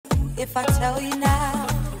If I tell you now,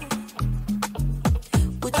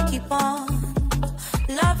 would you keep on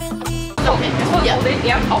loving me? Okay, this one older,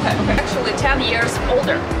 yeah, okay. Actually 10 years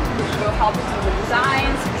older. Which will help us with the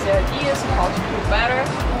designs, the ideas, how to do better.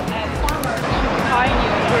 And farmer behind you,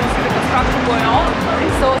 you can see the construction going on.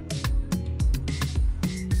 So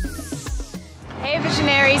hey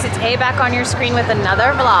visionaries, it's A back on your screen with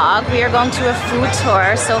another vlog. We are going to a food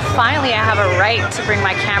tour, so finally I have a right to bring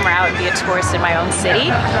my camera out and be a tourist in my own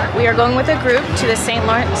city. We are going with a group to the St.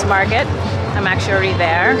 Lawrence Market. I'm actually already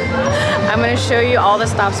there. I'm going to show you all the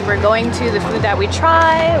stops we're going to, the food that we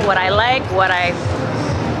try, what I like, what I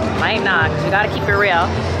might not, because we got to keep it real,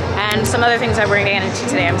 and some other things that we're going to get into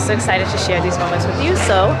today. I'm so excited to share these moments with you,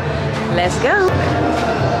 so let's go.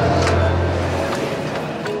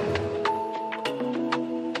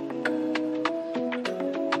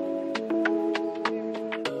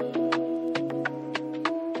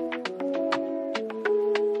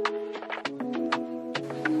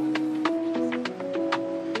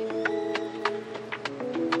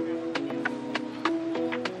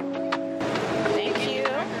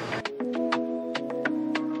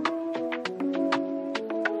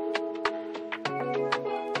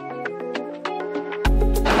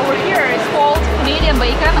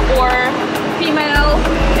 Bacon or female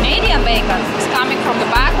Canadian bacon. It's coming from the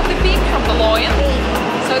back of the pig, from the loin.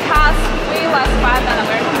 So it has way less fat than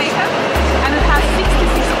American bacon, and it has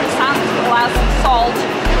 66% less salt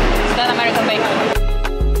than American bacon.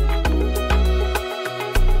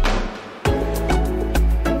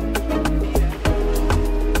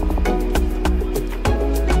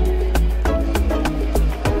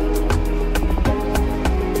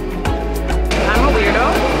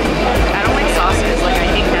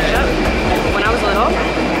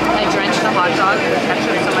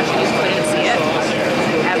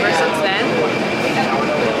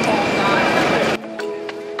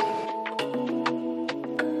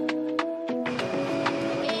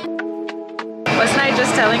 Wasn't I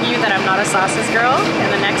just telling you that I'm not a sauces girl?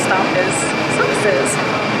 And the next stop is sauces.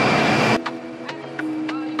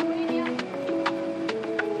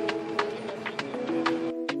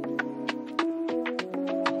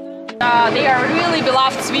 They are really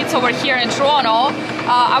beloved sweets over here in Toronto.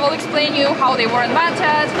 I will explain you how they were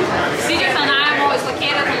invented. City of Nanaimo is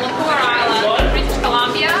located on Vancouver Island, British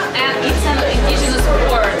Columbia, and it's an indigenous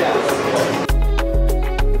word.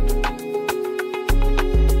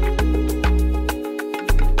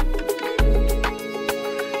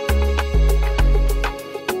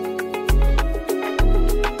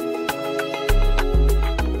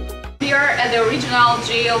 At the original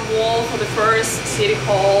jail wall for the first city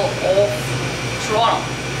hall of Toronto.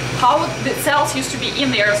 How the cells used to be in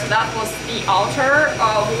there, so that was the outer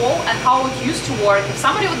wall, and how it used to work. If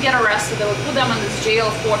somebody would get arrested, they would put them in this jail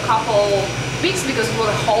for a couple weeks because it was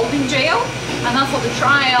a holding jail, and then for the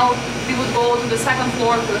trial they would go to the second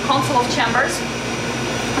floor to the council of chambers,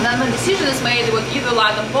 and then when the decision is made, they would either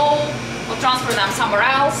let them go or transfer them somewhere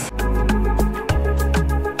else.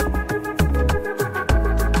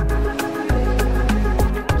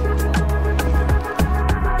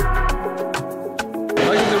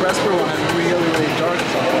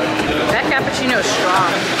 That cappuccino is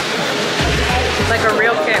strong. It's like a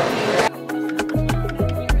real kick.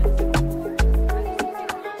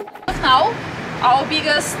 Now, our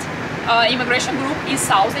biggest immigration group is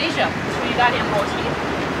South Asia, Trinidadian roti.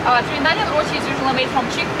 Trinidadian roti is usually made from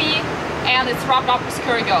chickpea and it's wrapped up with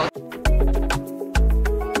curry goat.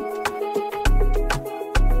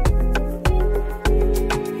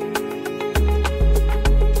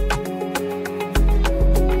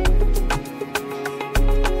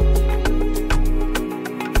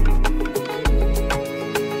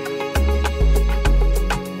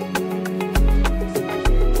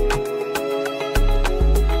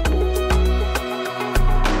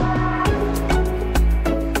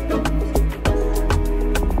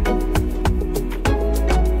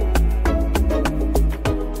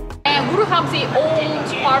 The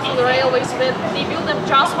old part of the railways that they built them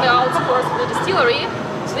just on the outskirts of the distillery,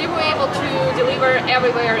 so they were able to deliver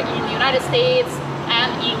everywhere in the United States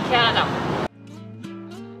and in Canada.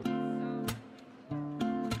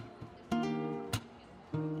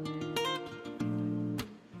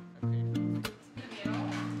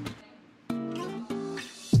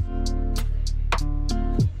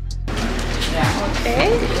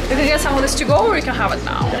 Okay, you can get some of this to go or you can have it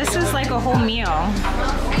now. This is like a whole meal.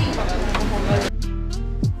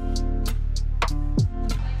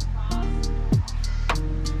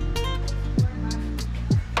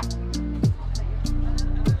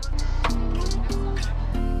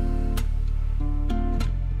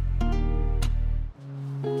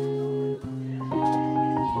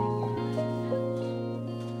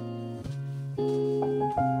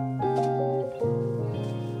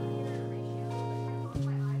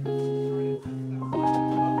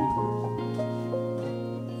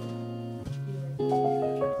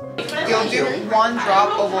 you'll do 1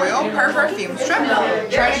 drop of oil per perfume strip.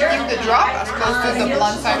 Try to keep the drop as close to the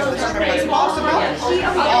blunt side of the strip as possible.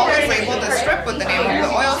 Always label the strip with the name of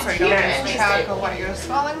the oil so you don't lose track of what you're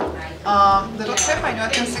smelling. Little tip, I know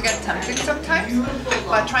it tends to get tempting sometimes,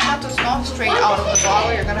 but try not to smell straight out of the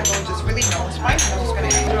bottle. You're gonna go just really nose right. I'm just gonna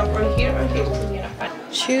use it over here.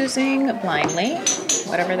 Choosing blindly,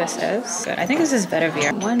 whatever this is. Good. I think this is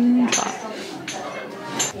Vetiver. 1 drop.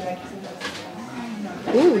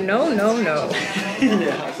 Ooh, no.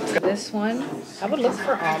 This one, I would look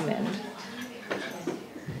for almond.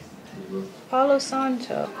 Palo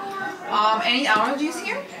Santo. Any allergies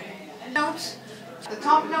here? Notes. The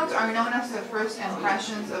top notes are known as the first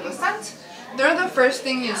impressions of a scent. They're the first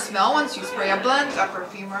thing you smell once you spray a blend, a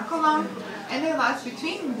perfume, or cologne, and they last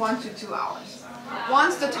between 1 to 2 hours.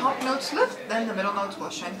 Once the top notes lift, then the middle notes will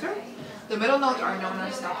shine through. The middle notes are known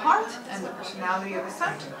as the heart and the personality of a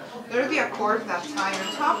scent. They're the accords that tie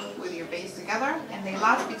your top with your base together, and they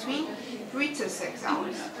last between 3 to 6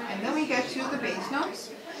 hours. And then we get to the base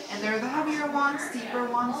notes, and they're the heavier ones, deeper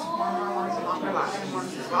ones, warmer ones, and longer lasting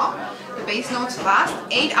ones as well. The base notes last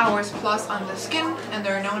 8 hours plus on the skin, and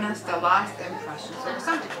they're known as the last impressions of a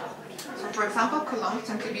scent. So for example, colognes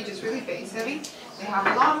tend to be just really base heavy. They have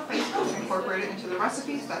a lot of base notes incorporated into the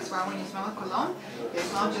recipes. That's why when you smell a cologne, they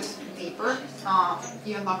smell just deeper,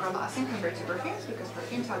 even longer lasting compared to perfumes, because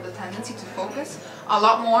perfumes have the tendency to focus a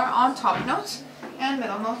lot more on top notes and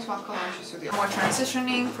middle notes, while colognes just really more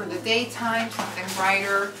transitioning for the daytime, something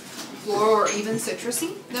brighter, floral, or even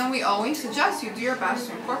citrusy. Then we always suggest you do your best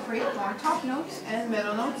to incorporate more top notes and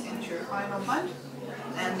middle notes into your final blend.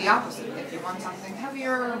 And the opposite, if you want something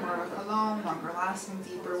heavier, more of a cologne, longer lasting,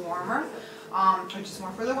 deeper, warmer, which is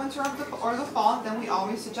more for the winter or the fall, then we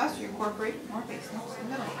always suggest you incorporate more base notes and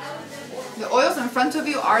middle notes. The oils in front of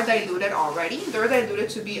you are diluted already. They're diluted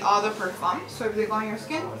to be eau de parfum, so if they go on your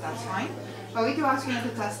skin, that's fine. But we do ask you to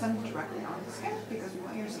test them directly on the skin because we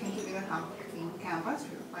want your skin to be the clean canvas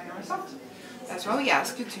for the final result. That's why we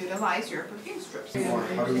ask you to utilize your perfume strips.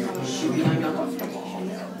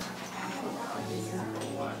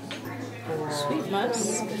 Sweet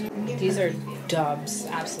musk. These are dubs,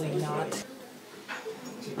 absolutely not.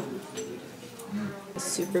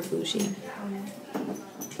 Super bougie.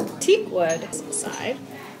 Teak wood. Side.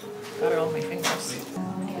 Got it all on my fingers.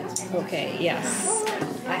 Okay, yes.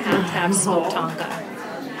 I have to have smoked tonka.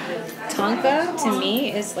 Tonka to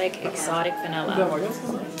me is like exotic vanilla.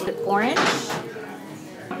 The orange. I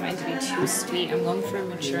don't mind to be too sweet. I'm going for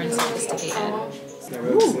mature and sophisticated.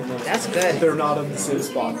 Ooh, that's good. They're not in the same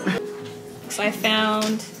spot. So I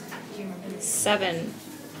found 7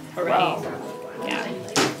 already. Wow. Yeah.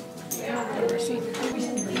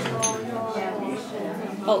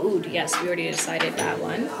 Oh, oud. Yes, we already decided that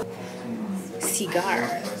one.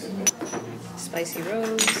 Cigar. Spicy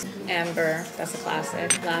rose. Amber. That's a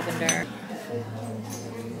classic. Lavender.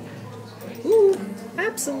 Ooh,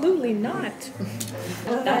 absolutely not.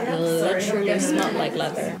 That literally smelled like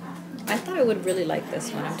leather. I thought I would really like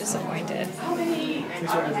this one. I'm disappointed.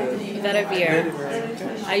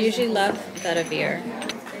 Vetiver. I usually love Vetiver.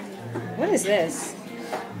 What is this?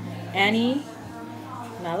 Annie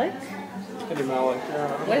Malik? Annie Malik,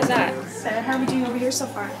 yeah. What is that? How are we doing over here so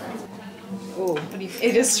far? Oh,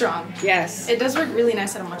 It is strong. yes. It does work really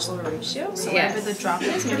nice at a much lower ratio. So Yes. whatever the drop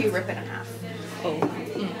is, maybe you rip it in half. Oh,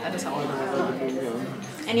 That does help.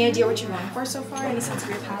 Any idea what you're going for so far? Any sense of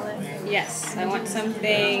your palette? yes. I want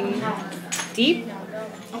something deep,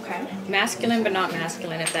 Okay. masculine, but not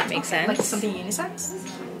masculine, if that makes sense. Like something unisex?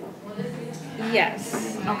 Yes.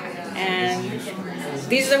 Okay. And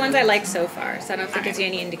these are the ones I like so far, so I don't think it gives you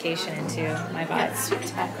any indication into my vibe. Sweet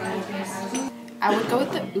tobacco. I would go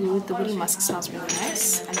with the oud. The woody musk smells really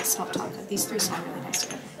nice, and the smoked tonka. These 3 smell really nice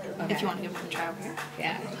together. Okay. If you want to give them a try over here.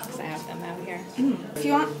 Yeah, because I have them out here. If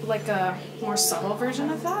you want like a more subtle version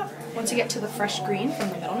of that, once you get to the fresh green from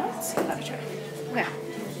the middle notes, give that a try. Okay.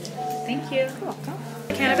 Thank you. You're welcome.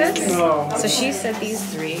 Cannabis? No. So she said these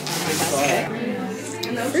 3 on my basket.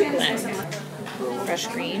 Fruit blend. Fresh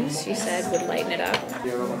greens, she said, would lighten it up.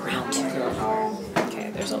 Round 2. Okay,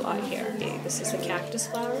 there's a lot here. Okay, this is the cactus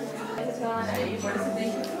flower.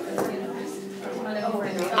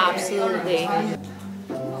 Absolutely.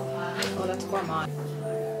 Oh, that's gourmand.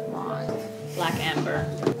 Black amber.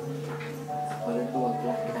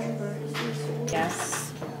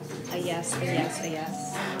 Yes. A yes, a yes, a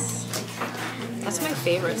yes. That's my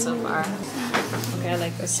favorite so far. Okay, I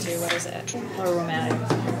like this too. What is it? More romantic.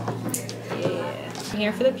 Yeah. I'm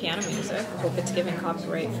here for the piano music. Hope it's given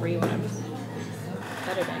copyright free when I'm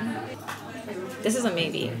editing. This is a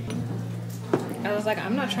maybe. I was like,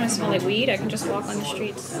 I'm not trying to smell like weed. I can just walk on the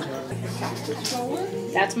streets.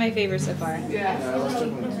 That's my favorite so far. Yeah.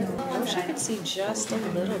 I wish I could see just a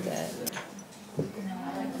little bit.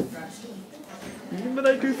 But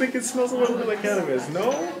I do think it smells a little bit like cannabis,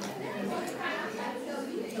 no?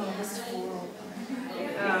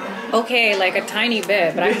 Okay, like a tiny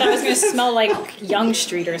bit, but I thought it was gonna smell like Young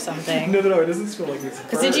Street or something. No, it doesn't smell like this.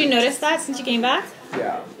 Because did you notice that since you came back?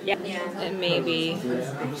 Yeah. Yeah, maybe.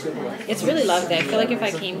 It's really lovely. I feel like if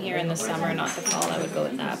I came here in the summer, not the fall, I would go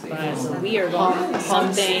with that. But we are going with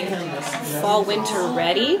something fall winter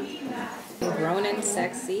ready, grown and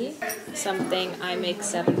sexy. Something I make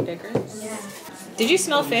 7 figures. Did you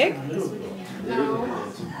smell fig?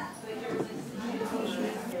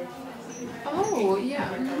 Oh, yeah.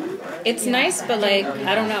 It's nice, but like,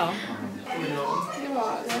 I don't know.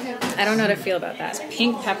 I don't know how to feel about that. It's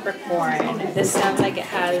pink peppercorn. This sounds like it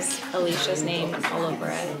has Alisha's name all over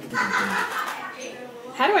it.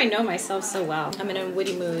 How do I know myself so well? I'm in a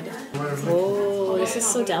woody mood. Oh, this is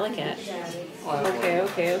so delicate.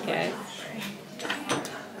 Okay.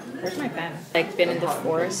 Where's my pen? Like, been in the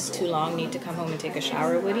forest too long, need to come home and take a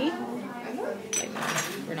shower, Woody? Like, no,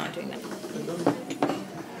 we're not doing that.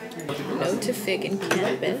 No to fig and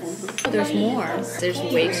cannabis. Oh, there's more. There's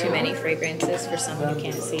way too many fragrances for someone who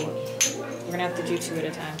can't see. We're gonna have to do 2 at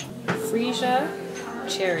a time. Freesia,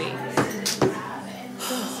 cherry.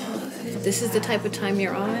 This is the type of time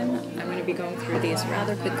you're on. I'm gonna be going through these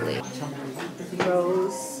rather quickly.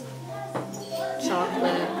 Rose,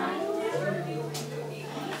 chocolate,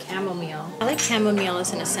 chamomile. I like chamomile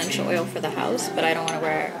as an essential oil for the house, but I don't want to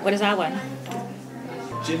wear it. What is that one?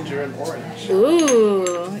 Ginger and orange.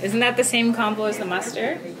 Ooh, isn't that the same combo as the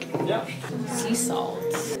mustard? Yeah. Sea salt.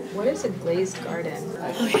 What is a glazed garden?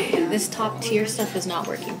 Okay, this top tier stuff is not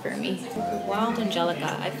working for me. Wild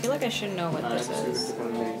Angelica. I feel like I should know what this is.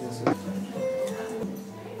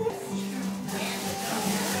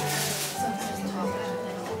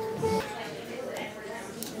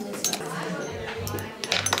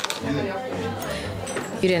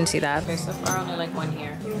 You didn't see that. Okay, so far only like 1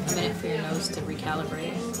 here. A minute for your nose to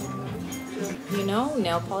recalibrate. You know,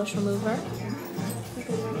 nail polish remover.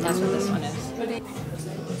 That's what this one is.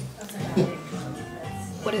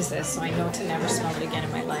 What is this? So I know to never smell it again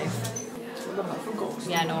in my life.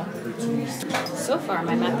 Yeah, no. So far,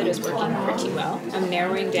 my method is working pretty well. I'm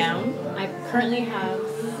narrowing down. I currently have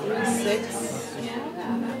 6,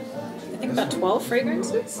 I think about 12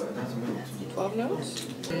 fragrances. 12 notes.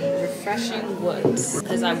 Refreshing woods,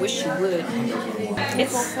 because I wish you would.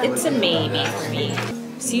 It's a maybe for me.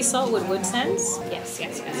 Sea salt with wood scents. Yes.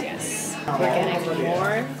 We're getting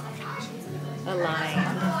more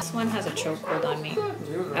aligned. This one has a chokehold on me.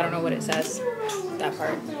 I don't know what it says. That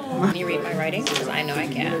part. Can you read my writing? Because I know I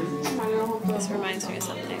can. This reminds me of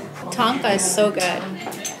something. Tonka is so good.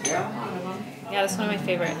 Yeah, that's one of my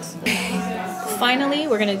favorites. Finally,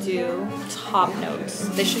 we're gonna do top notes.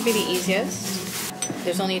 This should be the easiest.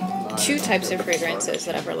 There's only 2 types of fragrances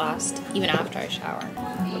that ever last, even after I shower.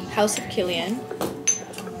 House of Killian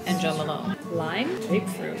and Jo Malone. Lime,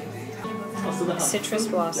 grapefruit, citrus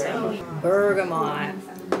blossom, bergamot.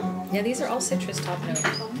 Yeah, these are all citrus top notes.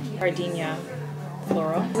 Gardenia,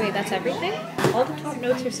 floral. Wait, that's everything? All the top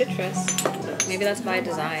notes are citrus. Maybe that's by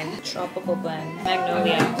design. Tropical blend,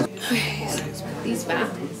 magnolia. Okay, so let's put these back.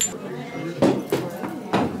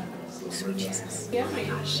 Sweet Jesus. Oh my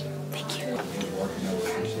gosh. Thank you.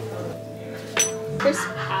 Crisp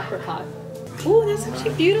apricot. Ooh, that's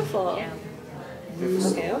actually beautiful. Yeah.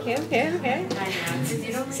 Okay.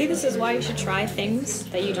 See, this is why you should try things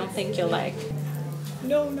that you don't think you'll like.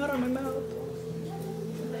 No, not on my mouth.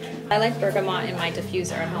 I like bergamot in my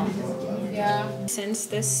diffuser at home. Yeah. Since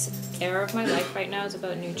this era of my life right now is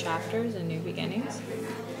about new chapters and new beginnings,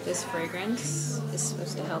 this fragrance is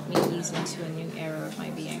supposed to help me ease into a new era of my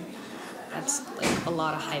being. That's like a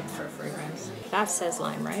lot of hype for a fragrance. That says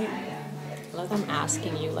lime, right? I love I'm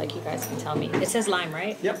asking you like you guys can tell me. It says lime,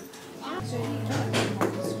 right? Yep.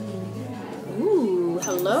 Ooh,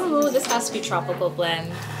 hello. This has to be tropical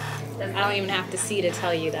blend. I don't even have to see to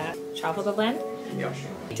tell you that. Tropical blend? Yep.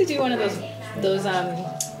 To do one of those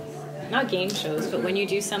not game shows, but when you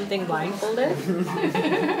do something blindfolded.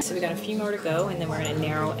 So we got a few more to go, and then we're gonna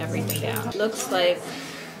narrow everything down. Looks like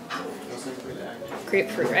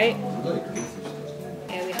grapefruit, right?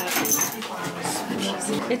 Yeah, we have.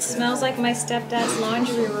 It smells like my stepdad's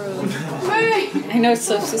laundry room. I know, it's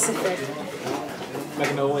so specific.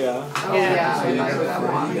 Magnolia. Yeah, I like that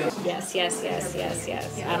one. Yes. I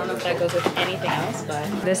don't know if that goes with anything else, but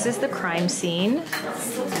this is the crime scene,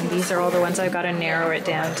 and these are all the ones I've got to narrow it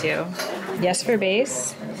down to. Yes for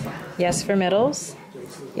base, yes for middles,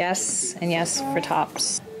 Yes, and yes for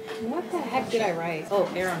tops. What the heck did I write? Oh,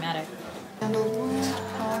 aromatic. Sandalwood,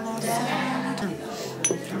 Palo Santo,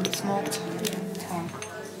 smoked tonka.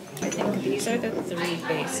 I think these are the 3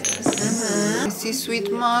 bases. I see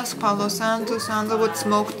sweet musk, Palo Santo, sandalwood,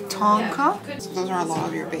 smoked tonka. So those are a lot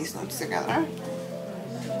of your base notes together.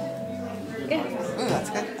 Yeah. Ooh, that's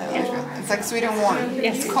good. I like it. It's like sweet and warm.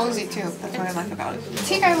 Yes. It's cozy too. That's what I like about it.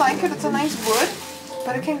 Teak, I like it. It's a nice wood,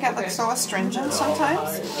 but it can get like so astringent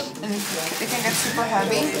sometimes, and it can get super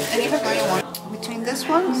heavy. And even though you want between this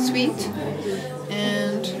one, sweet,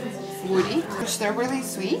 and woody, which they're really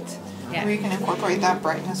sweet. Yeah. Where you can incorporate that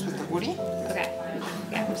brightness with the woody. Okay.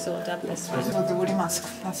 Yeah, so we'll dub this one. With the woody musk.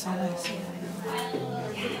 That's so nice.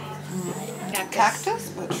 Cactus,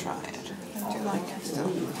 but try it. I do like it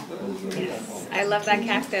still. Yes. I love that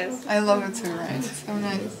cactus. I love it too, right? It's so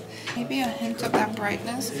nice. Maybe a hint of that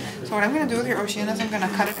brightness. So what I'm going to do with your Oceana is I'm going to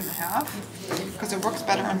cut it in half because it works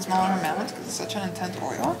better in smaller amounts because it's such an intense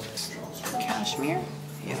oil. Cashmere.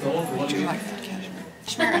 Yeah, I do like that cashmere.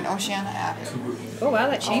 Cashmere and Oceana added. Oh wow,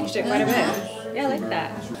 that changed it quite a bit. Yeah, I like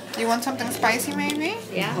that. You want something spicy maybe?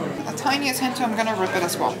 Yeah. The tiniest hint, I'm going to rip it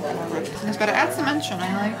as well. I'm going to rip this, but it adds dimension.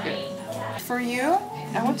 I like it. For you,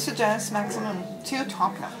 I would suggest maximum 2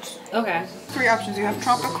 top notes. Okay. 3 options. You have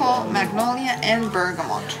tropical, magnolia, and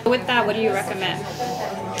bergamot. With that, what do you recommend?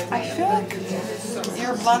 I feel like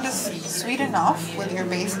your blend is sweet enough with your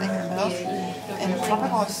base thing in the middle, and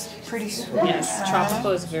tropical is pretty sweet. Yes,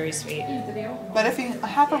 tropical is very sweet. But if you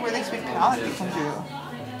have a really sweet palate, you can do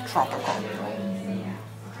tropical.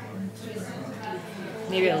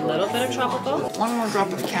 Maybe a little bit of tropical. 1 more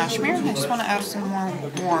drop of cashmere. I just want to add some more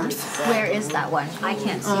warmth. Where is that one? I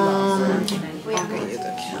can't see well. I'll get you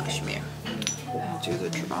the cashmere. I'll do the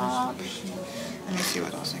drop. Let me see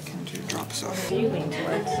what else I can do. Drops of. What do you lean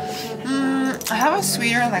towards? I have a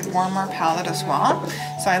sweeter, like warmer palette as well.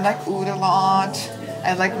 So I like oud a lot.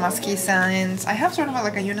 I like musky scents. I have sort of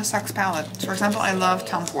like a unisex palette. For example, I love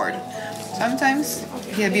Tom Ford. Sometimes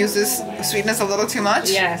he abuses sweetness a little too much.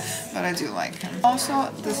 Yes. But I do like him. Also,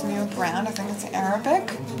 this new brand, I think it's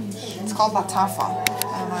Arabic. It's called Latafa. I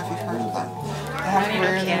don't know if you've heard of them. They have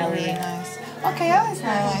really nice. Okay, yeah, it's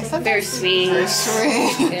nice. Sometimes Very sweet. Very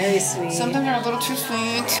sweet. Very sweet. Sometimes they're a little too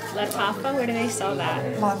sweet. Latafa, where do they sell that?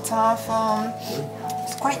 Latafa.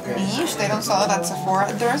 It's quite niche. They don't sell it at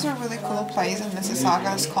Sephora. There's a really cool place in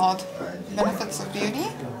Mississauga. It's called Benefits of Beauty.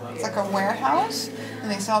 It's like a warehouse, and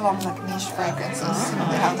they sell a lot of like niche fragrances.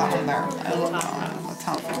 They have that one there. I love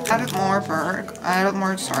Latafa. Added more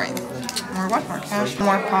more cash,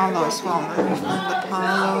 more Palo as well. The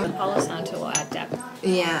Palo. The Palo Santo will add depth.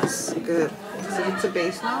 Yes, good. So it's a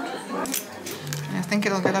base note. I think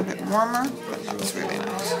it'll get a bit warmer, but that's really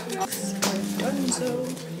nice.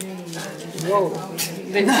 Whoa.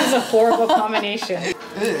 This is a horrible combination.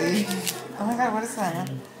 Oh my god, what is that?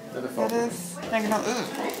 That is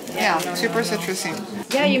yeah, super citrusy.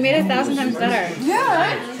 Yeah, you made it 1,000 times better. Yeah,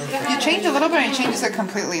 right? You change a little bit and it changes it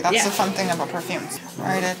completely. That's the fun thing about perfumes.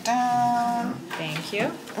 Write it down. Thank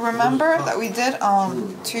you. Remember that we did 2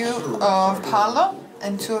 of Palo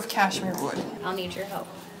and 2 of cashmere wood. I'll need your help.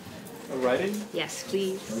 Writing? Yes,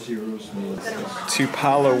 please. 2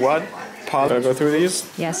 Palo what? Palo. Can I go through these?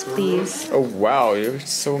 Yes, please. Oh wow, you have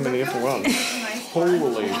so many different ones.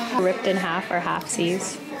 Holy. Ripped in half or half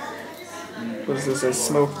C's. What is this, a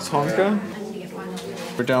smoked tonka?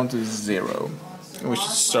 We're down to 0. And we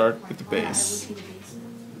should start with the base.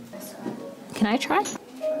 Can I try?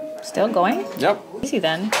 Still going? Yep. Easy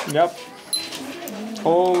then. Yep.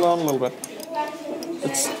 Hold on a little bit.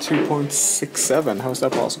 It's 2.67. How is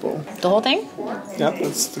that possible? The whole thing? Yep,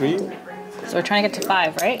 that's 3. So we're trying to get to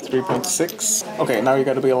 5, right? 3.6. Okay, now you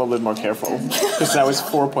got to be a little bit more careful. Because that was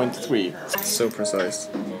 4.3. So precise.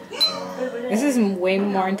 This is way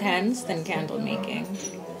more intense than candle making.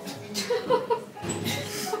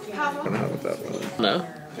 Kan ha med det. Nej.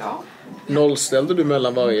 Ja. Nollställde du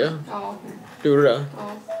mellan varje? Ja. Gjorde du det?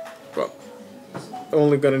 Well,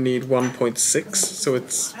 only gonna need 1.6, so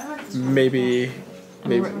it's maybe.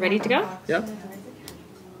 Ready to go? Yep.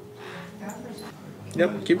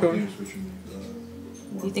 Yep, keep going.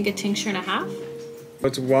 You think a tincture and a half?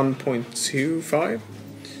 It's 1.25,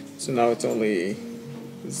 so now it's only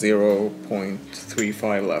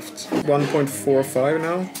 0.35 left. 1.45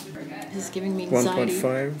 now. This is giving me anxiety.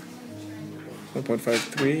 1.5.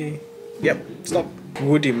 1.53. Yep, stop.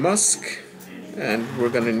 Woody musk, and we're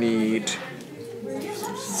gonna need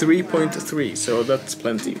 3.3, so that's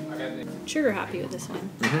plenty. Sure, you're happy with this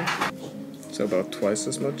one. So about twice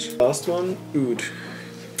as much. Last one, oud.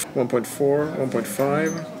 1.4,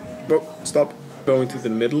 1.5. Oh, stop. Going to the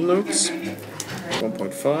middle notes.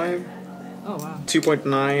 1.5, Oh wow.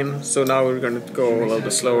 2.9, so now we're gonna go a little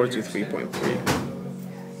bit slower to 3.3.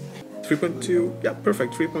 3.2, yeah,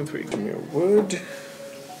 perfect, 3.3. Give me a wood,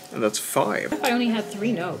 and that's 5. If I only had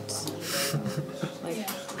 3 notes. Like,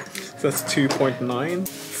 So that's 2.9,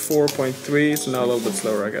 4.3, so now a little bit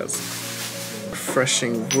slower, I guess.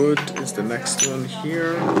 Refreshing wood is the next one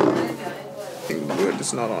here. I think wood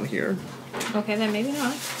is not on here. okay, then maybe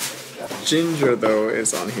not. Ginger, though,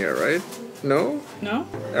 is on here, right? No? No?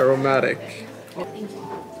 Aromatic.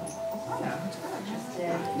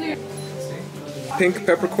 Pink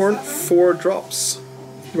peppercorn, 4 drops.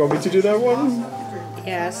 You want me to do that one?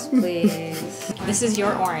 Yes, please. This is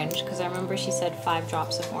your orange, because I remember she said 5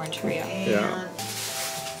 drops of orange for you. Yeah.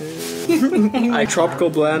 Tropical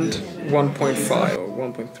blend, 1.5,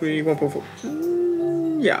 1.3,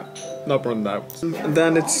 1.4. Yeah, not more than that. And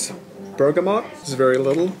then it's bergamot. It's very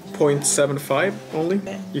little, 0.75 only.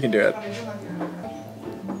 You can do it.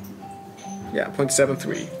 Yeah,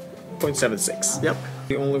 0.73, 0.76. Yep.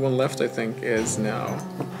 The only one left, I think, is now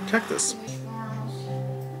cactus.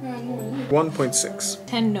 1.6.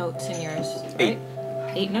 10 notes in yours, right?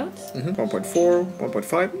 8 notes? 1.4,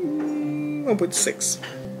 1.5, 1.6.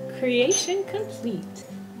 Creation complete.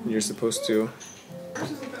 You're supposed to.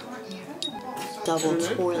 Double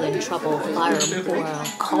twirling trouble, fire boil,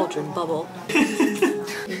 cauldron bubble.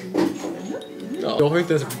 Jag har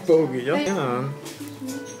inte ens bogey. Ja.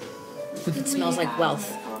 It smells like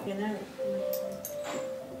wealth.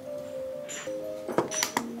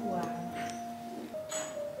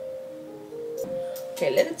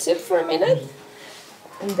 Okay, let it sit for a minute,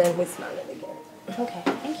 and then we smell it again. Okay,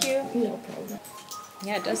 thank you. No problem.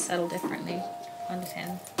 Yeah, it does settle differently on the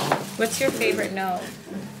 10. What's your favorite note?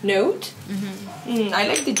 Note? I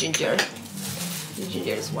like the ginger. The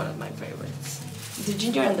ginger is one of my favorites. The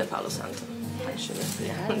ginger and the Palo Santo, actually.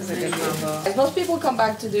 Yeah, That's a good combo. Most people come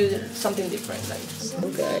back to do something different, like so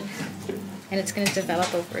good. And it's going to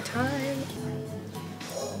develop over time.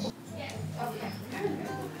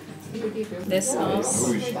 This smells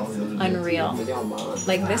unreal.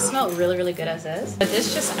 Like, this smelled really, really good as is. But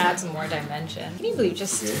this just adds more dimension. Can you believe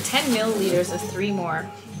just 10 milliliters of 3 more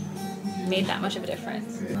made that much of a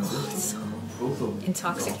difference? Oh, it's so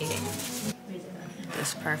intoxicating.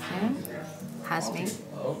 This perfume has me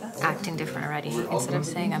acting different already. Instead of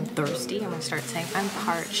saying I'm thirsty, I'm gonna start saying I'm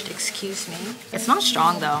parched, excuse me. It's not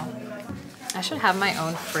strong though. I should have my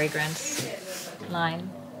own fragrance line.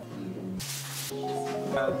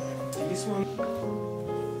 This one.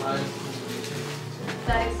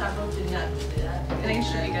 Can I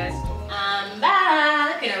show you guys? I'm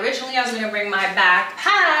back, and originally I was gonna bring my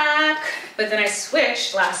backpack, but then I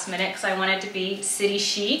switched last minute because I wanted to be city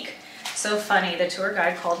chic. So funny, the tour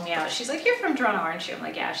guide called me out. She's like, "You're from Toronto, aren't you?" I'm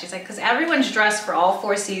like, "Yeah." She's like, "Because everyone's dressed for all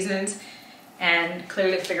 4 seasons and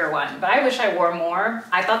clearly figure 1. But I wish I wore more.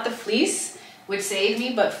 I thought the fleece would save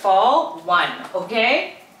me, but fall 1,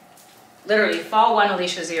 okay? Literally, fall 1,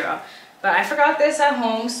 Alisha 0. But I forgot this at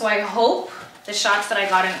home, so I hope the shots that I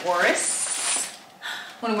got in Orris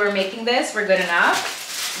when we're making this were good enough.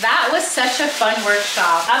 That was such a fun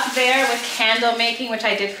workshop. Up there with candle making, which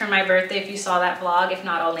I did for my birthday, if you saw that vlog. If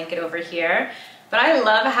not, I'll link it over here. But I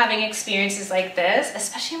love having experiences like this,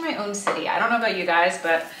 especially in my own city. I don't know about you guys,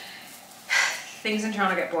 but things in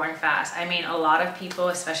Toronto get boring fast. I mean, a lot of people,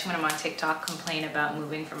 especially when I'm on TikTok, complain about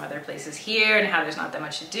moving from other places here and how there's not that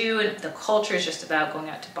much to do. And the culture is just about going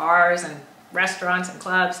out to bars and restaurants and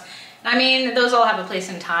clubs. I mean, those all have a place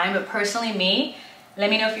and time, but personally me, let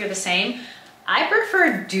me know if you're the same. I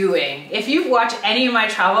prefer doing. If you've watched any of my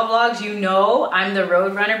travel vlogs, you know I'm the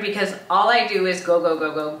road runner because all I do is go, go,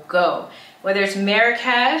 go, go, go. Whether it's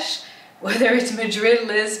Marrakesh, whether it's Madrid,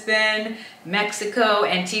 Lisbon, Mexico,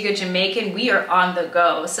 Antigua, Jamaican, we are on the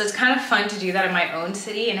go. So it's kind of fun to do that in my own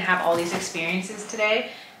city and have all these experiences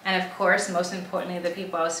today. And of course, most importantly, the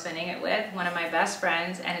people I was spending it with, one of my best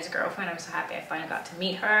friends and his girlfriend. I'm so happy I finally got to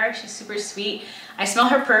meet her. She's super sweet. I smell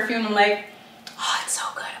her perfume, I'm like, oh, it's so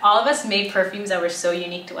good. All of us made perfumes that were so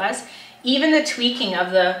unique to us. Even the tweaking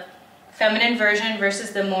of the feminine version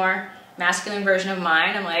versus the more masculine version of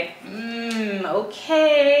mine, I'm like,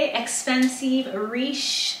 okay, expensive,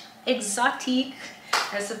 riche, exotique.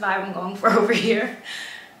 That's the vibe I'm going for over here.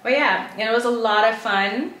 But yeah, it was a lot of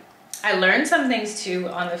fun. I learned some things too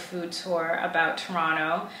on the food tour about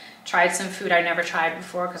Toronto. Tried some food I never tried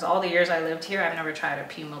before because all the years I lived here, I've never tried a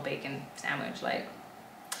Puma bacon sandwich. Like,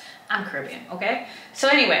 I'm Caribbean, okay? So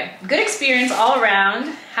anyway, good experience all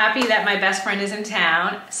around. Happy that my best friend is in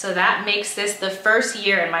town. So that makes this the first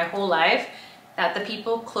year in my whole life that the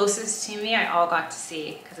people closest to me I all got to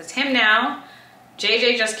see. Because it's him now.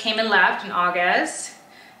 JJ just came and left in August.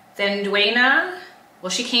 Then Duena, well,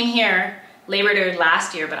 she came here Labor Day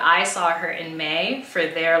last year, but I saw her in May for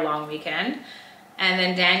their long weekend. And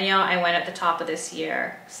then Danielle, I went at the top of this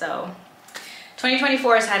year. So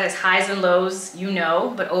 2024 has had its highs and lows, you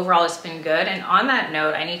know, but overall it's been good. And on that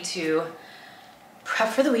note, I need to prep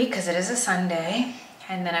for the week because it is a Sunday.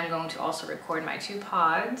 And then I'm going to also record my 2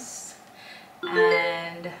 pods.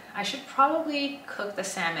 And I should probably cook the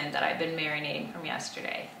salmon that I've been marinating from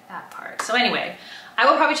yesterday, that part. So anyway, I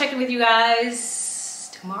will probably check in with you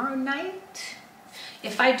guys tomorrow night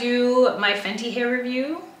if I do my Fenty hair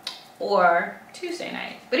review, or Tuesday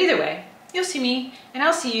night. But either way, you'll see me and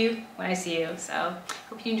I'll see you when I see you. So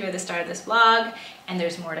hope you enjoy the start of this vlog, and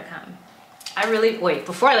there's more to come. Wait,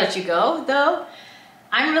 before I let you go though,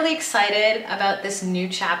 I'm really excited about this new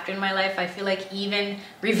chapter in my life. I feel like even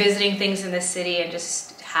revisiting things in the city and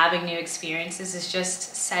just having new experiences is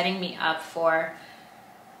just setting me up for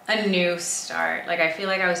a new start. Like, I feel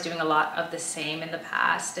like I was doing a lot of the same in the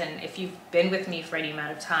past, and if you've been with me for any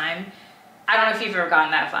amount of time, I don't know if you've ever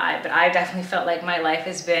gotten that vibe, but I definitely felt like my life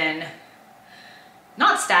has been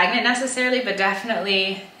not stagnant necessarily, but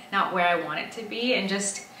definitely not where I want it to be. And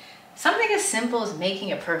just something as simple as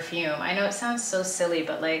making a perfume. I know it sounds so silly,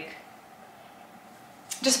 but like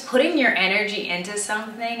just putting your energy into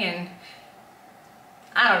something, and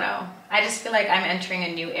I don't know. I just feel like I'm entering a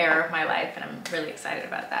new era of my life, and I'm really excited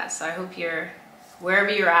about that. So I hope wherever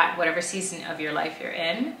you're at, whatever season of your life you're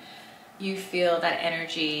in, you feel that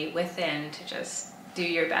energy within to just do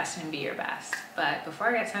your best and be your best. But before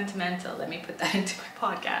I get sentimental, let me put that into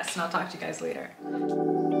my podcast, and I'll talk to you guys later.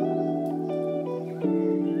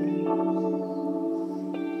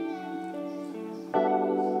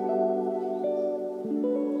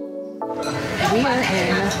 We are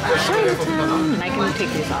in Chinatown, and I can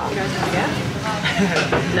take these off. You guys want to get?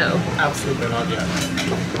 No. Absolutely not yet.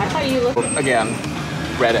 I thought you looked... Again,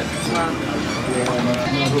 Reddit.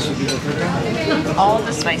 All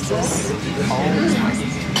the spices.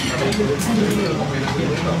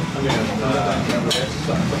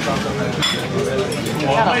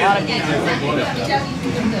 Got a lot of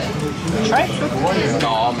try it.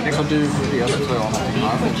 Ja, men det kan du göra, tror jag.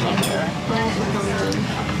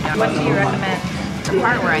 What do you recommend? The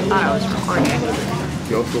part where I thought I was recording.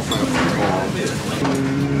 Jag tror fan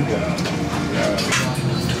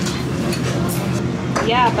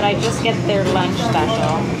Yeah, but I just get their lunch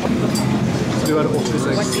special.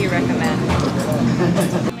 What do you recommend?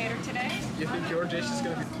 Later today? You think your dish is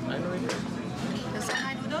gonna be... I know it. The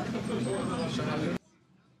Shanghai noodle?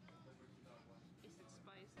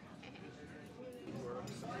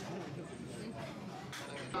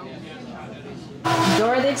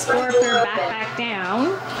 Dora the Explorer put her backpack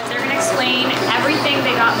down. They're gonna explain everything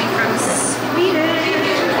they got me from Sweden.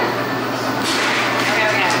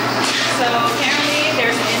 Okay. So apparently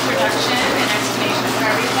there's an introduction and explanation for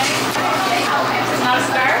everything. This is not a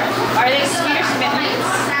scarf. Are they Swedish mittens?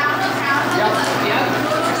 Yep.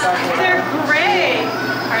 Exactly. They're gray.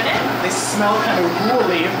 Pardon? They smell kind of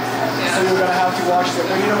woolly, so you're gonna have to wash them.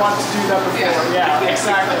 But you don't want to do that before. Yeah,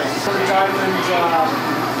 exactly.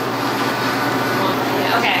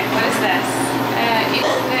 Okay, what is this? It's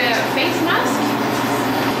the face mask.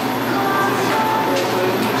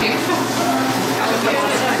 Okay, so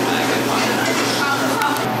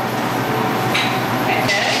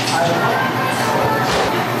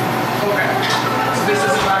this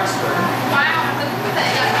is a backstory.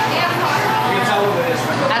 You can tell what it is.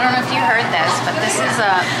 I don't know if you heard this, but this is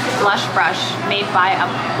a blush brush made by a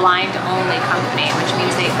blind-only company, which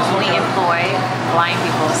means they only employ blind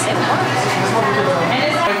people.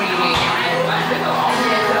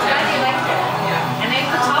 And they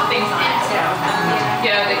put toppings on it too.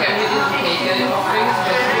 Yeah, they can really make it.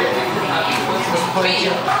 What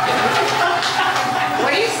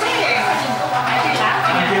are you saying?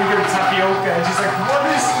 I'm giving her tapioca, and she's like, what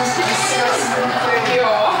is this disgusting thing?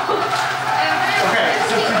 Okay,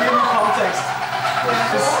 so to give you context,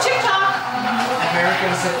 TikTok!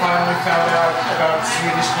 Americans have finally found out about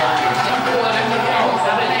Swedish candy.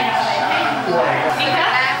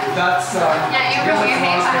 That's,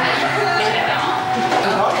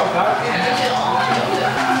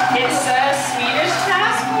 It's a Swedish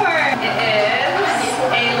passport. It is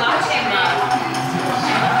a latte mug.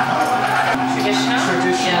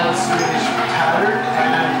 Traditional Swedish pattern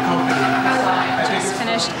and company. Just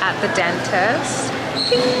finished at the dentist.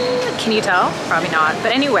 Can you tell? Probably not.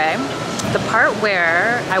 But anyway, the part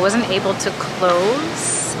where I wasn't able to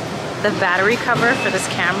close the battery cover for this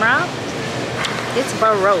camera, it's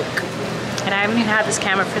baroque. And I haven't even had this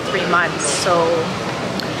camera for 3 months, so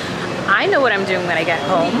I know what I'm doing when I get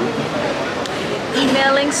home.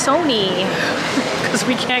 Emailing Sony, because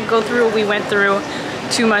we can't go through what we went through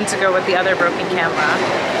 2 months ago with the other broken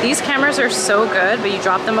camera. These cameras are so good, but you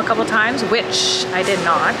drop them a couple times, which I did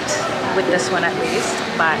not with this one at least,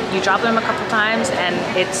 but you drop them a couple times and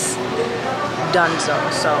it's done so.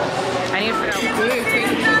 So I need to figure out.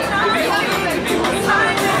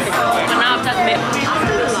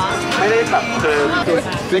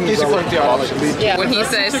 Yeah, when he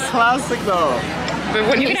says Classic though. but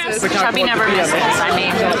when You he can ask says Chubby never misses. I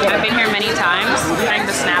mean, I've been here many times trying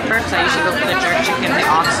the snapper because I usually go for the jerk chicken, the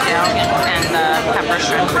oxtail, and the pepper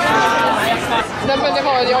shrimp. Nej men det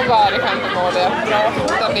var jag var skämt på det. Bra,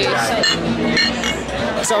 utan det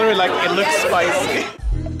It sounded like it looks spicy.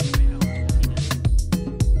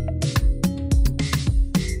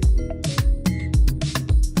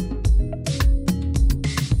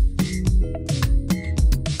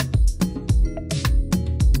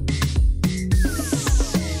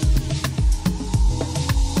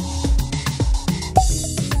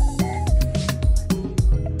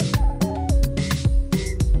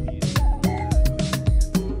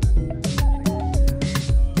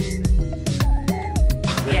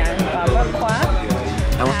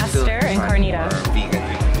 Pastor and carnita.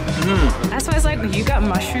 Vegan. That's why I was like, you got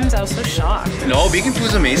mushrooms? I was so shocked. No, vegan food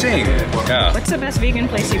is amazing. Yeah. What's the best vegan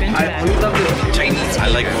place you've been to I then? love the Chinese. I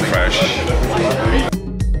like fresh.